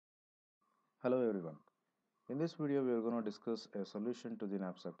Hello everyone. In this video, we are going to discuss a solution to the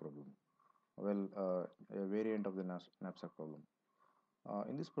knapsack problem. A variant of the knapsack problem.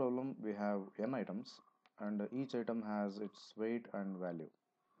 In this problem, we have n items, and each item has its weight and value.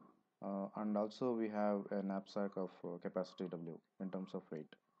 And also, we have a knapsack of capacity W in terms of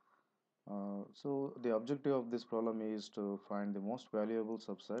weight. So, the objective of this problem is to find the most valuable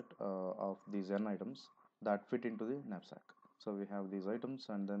subset of these n items that fit into the knapsack. So, we have these items,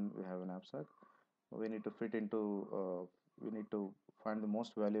 and then we have a knapsack. We need to fit into we need to find the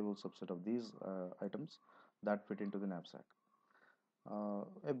most valuable subset of these items that fit into the knapsack.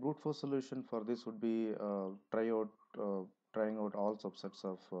 A brute force solution for this would be trying out all subsets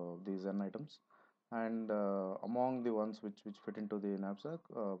of these n items, and among the ones which fit into the knapsack,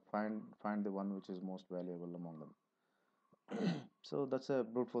 find the one which is most valuable among them. So that's a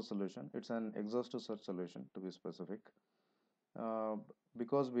brute force solution. It's an exhaustive search solution, to be specific. uh,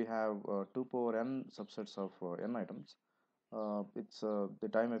 because we have 2 power n subsets of n items. It's The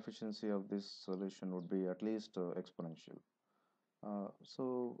time efficiency of this solution would be at least exponential.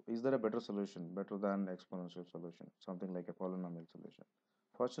 So is there a better solution, better than exponential solution, something like a polynomial solution?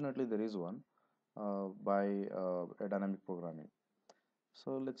 Fortunately, there is one by a dynamic programming.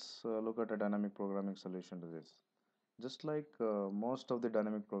 So let's look at a dynamic programming solution to this. Just like most of the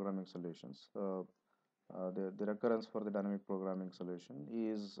dynamic programming solutions, the recurrence for the dynamic programming solution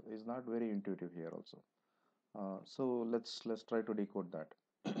is not very intuitive here also. So let's try to decode that.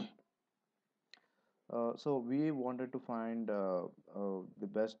 So we wanted to find the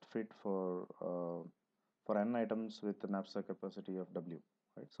best fit for n items with the knapsack capacity of W,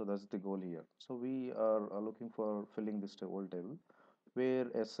 right? So that's the goal here. So we are looking for filling this whole table where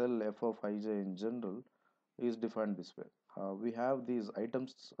a cell f of ij in general is defined this way. We have these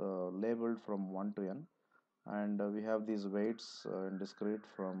items labeled from 1 to n, and we have these weights in discrete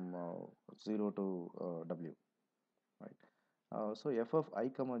from 0 to W, right? So f of I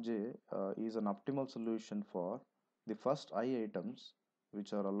comma j is an optimal solution for the first I items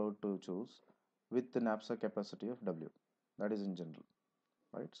which are allowed to choose with the knapsack capacity of W. That is in general,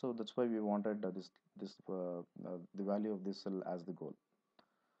 right? So that's why we wanted the value of this cell as the goal,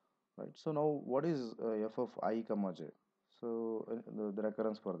 right? So now what is f of I comma j? So the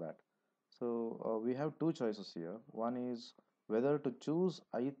recurrence for that. So we have two choices here. One is whether to choose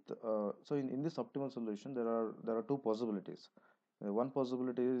ith. So in this optimal solution, there are two possibilities. One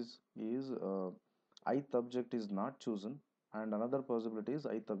possibility is ith object is not chosen, and another possibility is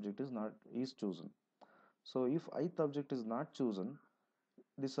ith object is chosen. So if ith object is not chosen,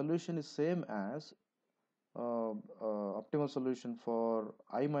 the solution is same as optimal solution for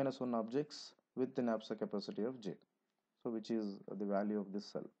I minus 1 objects with the knapsack capacity of j. So which is the value of this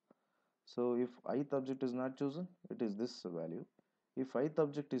cell. So if ith object is not chosen, it is this value. If ith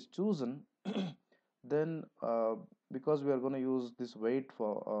object is chosen, then because we are going to use this weight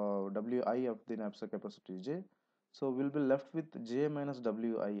for wi of the knapsack capacity j, so we'll be left with j minus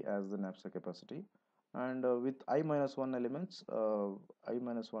wi as the knapsack capacity, and with I minus 1 elements, I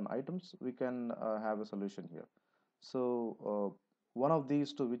minus 1 items, we can have a solution here. So one of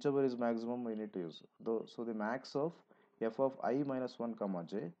these two, whichever is maximum, we need to use. So the max of f of I minus 1 comma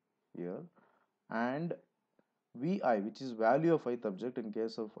j here, and vi, which is value of ith object in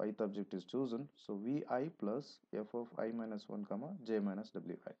case of ith object is chosen. So vi plus f of I minus 1 comma j minus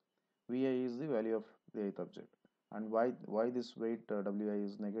wi. Vi is the value of the ith object, and why this weight wi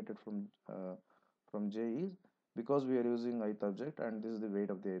is negated from j is because we are using ith object, and this is the weight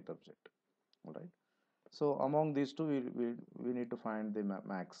of the ith object. All right. So among these two, we need to find the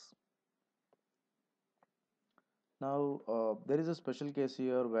max. Now there is a special case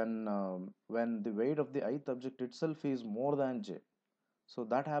here when the weight of the ith object itself is more than j. So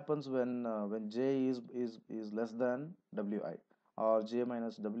that happens when j is less than wi, or j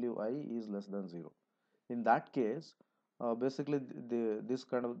minus wi is less than 0. In that case, basically this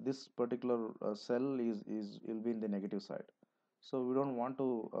particular cell is will be in the negative side. So we don't want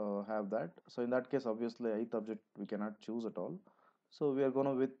to have that. So in that case, obviously ith object we cannot choose at all. So we are going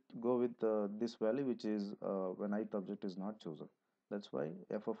to go with this value, which is when ith object is not chosen. That's why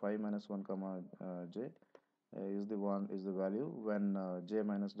f of I minus 1 comma j is the value when j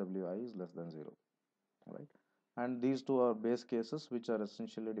minus wi is less than 0, right? And these two are base cases which are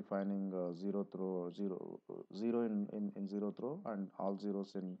essentially defining zeroth row, zero in zeroth row, and all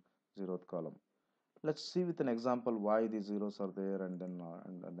zeros in zeroth column. Let's see with an example why these zeros are there, and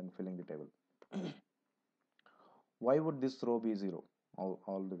then filling the table. Why would this row be 0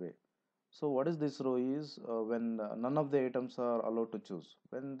 all the way? So what is this row is when none of the items are allowed to choose.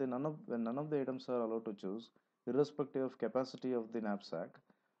 When none of the items are allowed to choose, irrespective of capacity of the knapsack,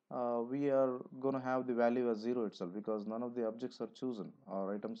 we are going to have the value as 0 itself, because none of the objects are chosen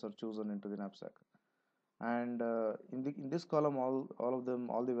or items are chosen into the knapsack. And in this column, all of them,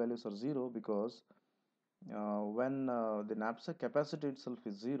 all the values are 0, because when the knapsack capacity itself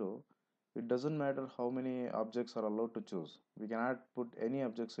is 0, it doesn't matter how many objects are allowed to choose. We cannot put any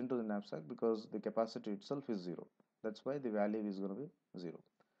objects into the knapsack because the capacity itself is 0. That's why the value is going to be 0.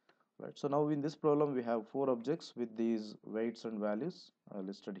 Right. So now in this problem we have 4 objects with these weights and values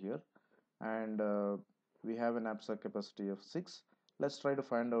listed here, and we have an knapsack capacity of 6. Let's try to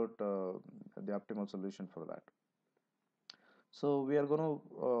find out the optimal solution for that. So we are going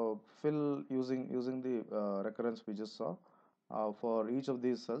to fill using the recurrence we just saw for each of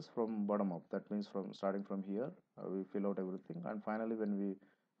these cells from bottom up. That means from starting from here, we fill out everything, and finally when we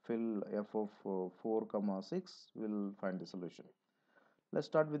fill f of 4 comma 6, we'll find the solution. Let's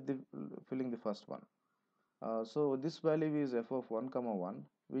start with the filling the first one. So this value is f of 1 comma 1,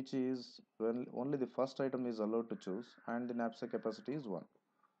 which is when only the first item is allowed to choose, and the knapsack capacity is 1.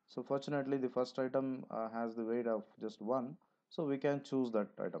 So fortunately the first item has the weight of just 1, so we can choose that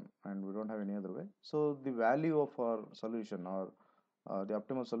item and we don't have any other way. So the value of our solution, or the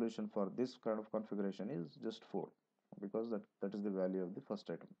optimal solution for this kind of configuration, is just 4, because that is the value of the first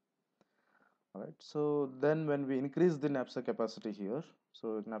item. Alright, so then when we increase the knapsack capacity here,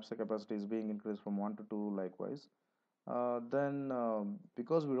 so knapsack capacity is being increased from 1 to 2 likewise, then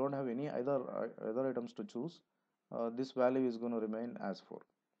because we don't have any other items to choose, this value is going to remain as 4.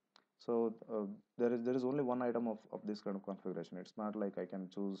 So there is only one item of this kind of configuration. It's not like I can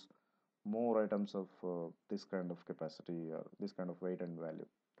choose more items of this kind of capacity or this kind of weight and value.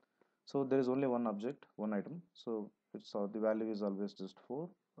 So there is only one object, one item. So it's the value is always just 4,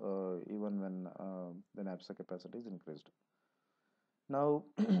 even when the knapsack capacity is increased. Now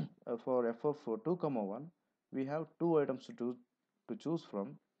for f of 2 comma 1, we have two items to choose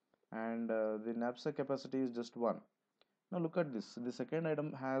from, and the knapsack capacity is just 1. Now look at this. The second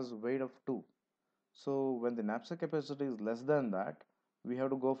item has weight of 2. So when the knapsack capacity is less than that, we have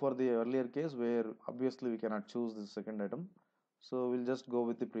to go for the earlier case where obviously we cannot choose the second item. So we'll just go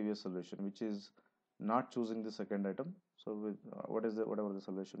with the previous solution, which is not choosing the second item. So with whatever the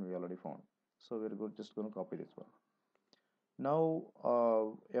solution we already found. So just going to copy this one. Now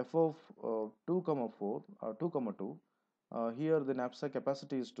f of 2 comma 4 2 comma 2, here the knapsack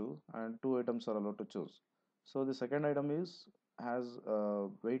capacity is 2 and two items are allowed to choose. So the second item has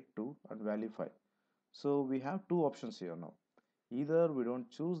weight 2 and value 5. So we have two options here now. Either we don't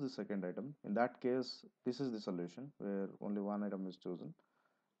choose the second item, in that case this is the solution where only one item is chosen,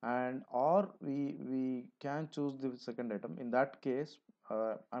 and or we can choose the second item. In that case,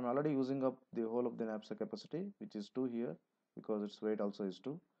 I'm already using up the whole of the knapsack capacity, which is 2 here, because its weight also is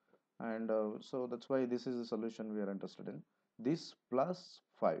 2, and so that's why this is the solution we are interested in. This plus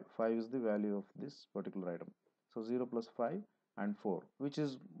 5 is the value of this particular item. So 0 plus 5 and 4, which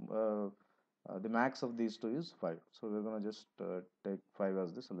is the max of these two is 5. So we're going to just take 5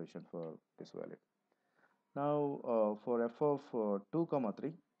 as the solution for this value. Now for f of 2 comma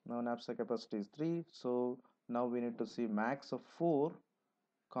 3, now knapsack capacity is 3. So now we need to see max of 4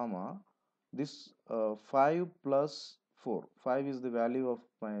 comma this 5 plus 4. 5 is the value of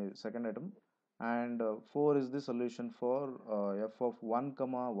my second item, and 4 is the solution for f of 1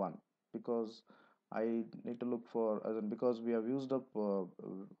 comma 1, because I need to look for, as in, because we have used up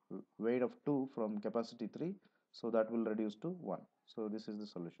weight of 2 from capacity 3, so that will reduce to 1. So this is the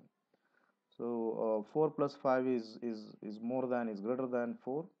solution. So 4 plus 5 is more than, is greater than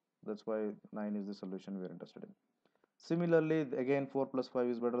 4. That's why 9 is the solution we are interested in. Similarly, again 4 plus 5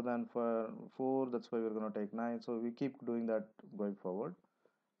 is better than 4. That's why we're going to take 9. So we keep doing that going forward.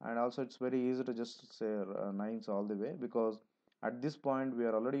 And also it's very easy to just say 9s all the way, because at this point we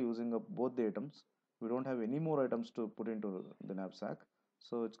are already using up both the items. We don't have any more items to put into the knapsack.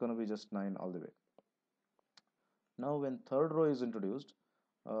 So it's going to be just 9 all the way. Now when third row is introduced,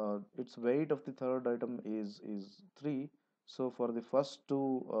 its weight of the third item is 3. So for the first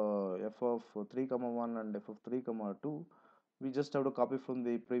two, f of 3 comma 1 and f of 3 comma 2, we just have to copy from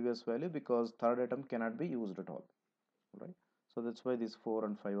the previous value, because third item cannot be used at all, right? So that's why these 4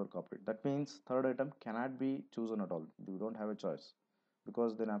 and 5 are copied. That means third item cannot be chosen at all. You don't have a choice,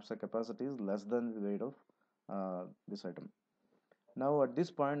 because the knapsack capacity is less than the weight of this item. Now at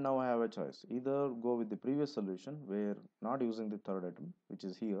this point, now I have a choice. Either go with the previous solution where not using the third item, which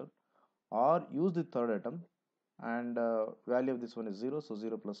is here, or use the third item, and value of this one is 0, so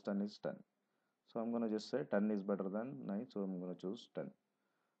 0 plus 10 is 10. So I'm going to just say 10 is better than 9, so I'm going to choose 10.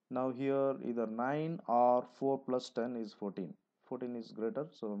 Now here either 9 or 4 plus 10 is 14. 14 is greater,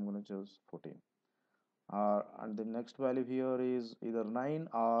 so I'm going to choose 14. And the next value here is either 9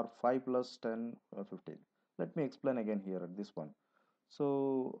 or 5 plus 10 15. Let me explain again here at this one.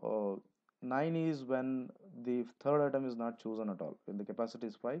 So 9 is when the third item is not chosen at all. When the capacity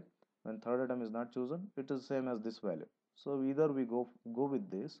is 5, when third item is not chosen, it is same as this value. So either we go with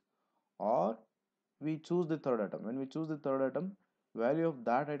this, or we choose the third item. When we choose the third item, value of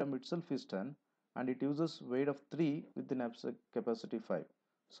that item itself is 10, and it uses weight of 3 with the knapsack capacity 5.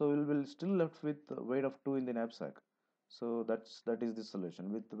 So we will still left with weight of 2 in the knapsack. So that is the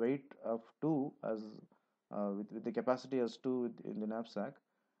solution with weight of 2 as with the capacity as 2 in the knapsack,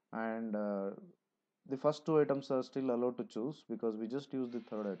 and the first two items are still allowed to choose because we just use the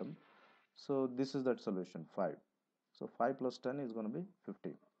third item. So this is that solution 5. So 5 plus 10 is going to be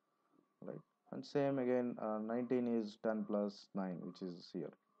 15, right? And same again, 19 is 10 plus 9, which is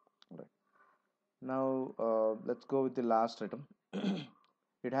here, right? Now let's go with the last item.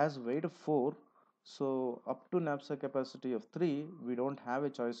 It has weight of 4, so up to knapsack capacity of 3 we don't have a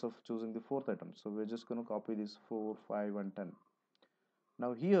choice of choosing the fourth item, so we're just going to copy this 4, 5 and 10.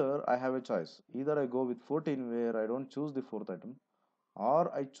 Now here I have a choice, either I go with 14 where I don't choose the fourth item,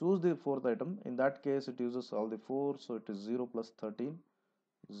 or I choose the fourth item. In that case it uses all the 4, so it is 0 plus 13,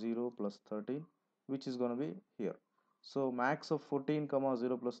 0 plus 13, which is going to be here. So max of 14 comma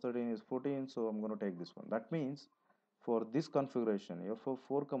 0 plus 13 is 14, so I'm going to take this one. That means for this configuration f of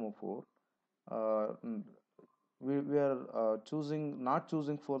 4 comma 4, uh, we are choosing, not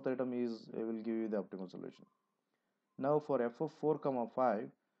choosing fourth item is will give you the optimal solution. Now for f of 4 comma 5,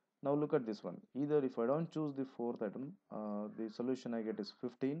 now look at this one. Either if I don't choose the fourth item, the solution I get is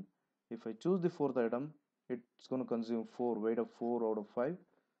 15. If I choose the fourth item, it's going to consume 4, weight of 4 out of 5.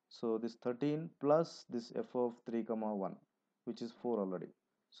 So this 13 plus this f of 3 comma 1, which is 4 already.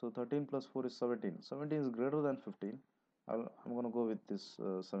 So 13 plus 4 is 17. 17 is greater than 15. I'm going to go with this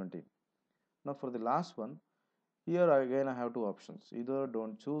 17. Now for the last one, here again I have two options. Either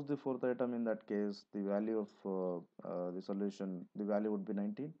don't choose the fourth item, in that case the value of the solution, the value would be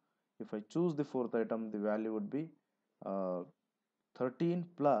 19. If I choose the fourth item, the value would be uh, 13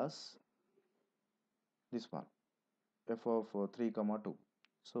 plus this one, f of 3 comma 2,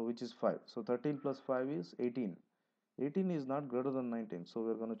 so which is 5. So 13 plus 5 is 18. 18 is not greater than 19, so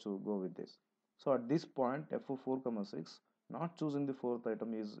we're going to go with this. So at this point f of 4 comma 6, not choosing the fourth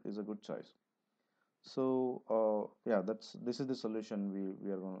item is a good choice. So yeah, this is the solution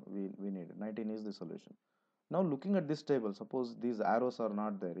we are going we need. 19 is the solution. Now looking at this table, suppose these arrows are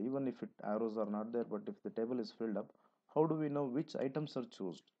not there. Even if arrows are not there, but if the table is filled up, how do we know which items are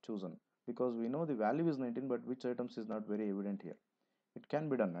chosen? Because we know the value is 19, but which items is not very evident here. It can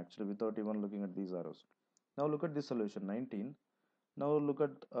be done actually without even looking at these arrows. Now look at this solution 19. Now look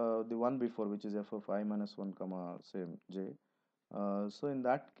at the one before, which is f of I minus 1 comma same j. So in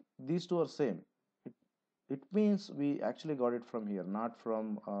that, these two are same. It means we actually got it from here, not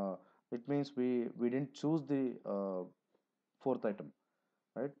from it means we didn't choose the fourth item,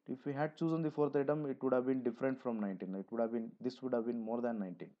 right? If we had chosen the fourth item, it would have been different from 19. It would have been, this would have been more than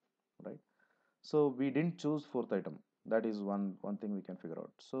 19, right? So we didn't choose fourth item. That is one thing we can figure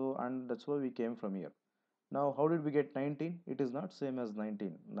out. So, and that's why we came from here. Now how did we get 19? It is not same as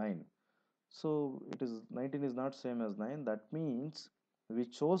 19, 9. So it is 19 is not same as 9. That means we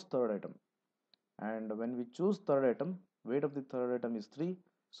chose third item, and when we choose third item, weight of the third item is 3,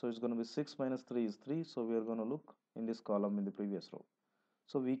 so it's going to be 6 minus 3 is 3. So we are going to look in this column in the previous row.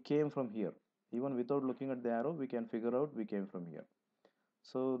 So we came from here. Even without looking at the arrow, we can figure out we came from here.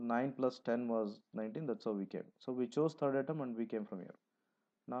 So 9 plus 10 was 19. That's how we came. So we chose third item and we came from here.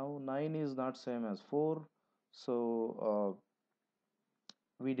 Now 9 is not same as 4. So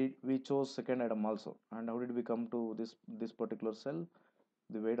we chose second item also. And how did we come to this particular cell?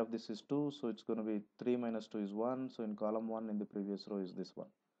 The weight of this is 2, so it's going to be 3 minus 2 is 1. So in column 1 in the previous row is this one.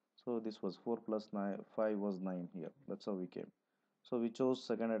 So this was 4 plus 9, 5 was 9 here. That's how we came. So we chose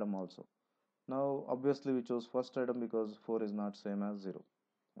second item also. Now obviously we chose first item because 4 is not same as 0.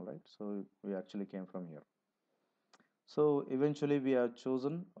 Alright, so we actually came from here. So eventually we have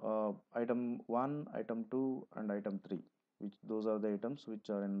chosen item 1, item 2 and item 3, which those are the items which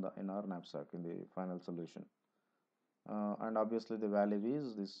are in our knapsack in the final solution. And obviously the value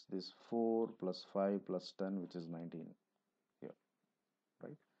is this 4 plus 5 plus 10, which is 19 here,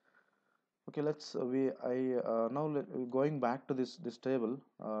 right? Okay, let's we I now going back to this table,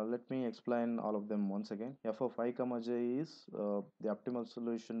 let me explain all of them once again. F of I comma j is the optimal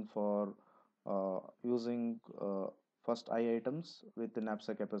solution for using first I items with the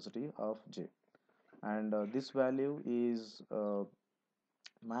knapsack capacity of j, and this value is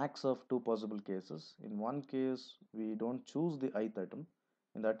max of two possible cases. In one case we don't choose the ith item.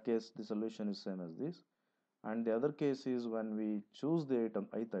 In that case the solution is same as this. And the other case is when we choose the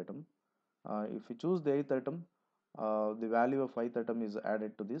ith item. If we choose the ith item, the value of ith item is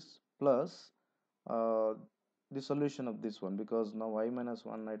added to this plus uh, the solution of this one, because now I minus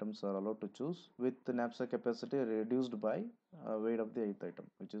 1 items are allowed to choose with the knapsack capacity reduced by weight of the ith item,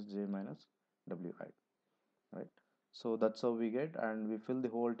 which is j minus wi, right? So that's how we get, and we fill the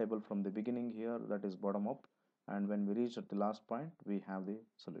whole table from the beginning here, that is bottom up, and when we reach at the last point we have the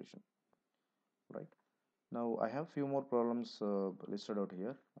solution, right? Now I have few more problems listed out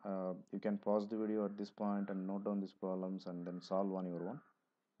here. You can pause the video at this point and note down these problems and then solve on your own.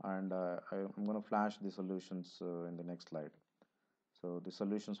 And I'm going to flash the solutions in the next slide. So the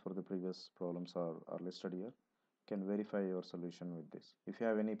solutions for the previous problems are listed here. You can verify your solution with this. If you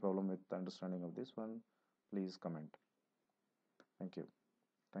have any problem with the understanding of this one, please comment. Thank you.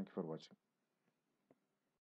 Thank you for watching.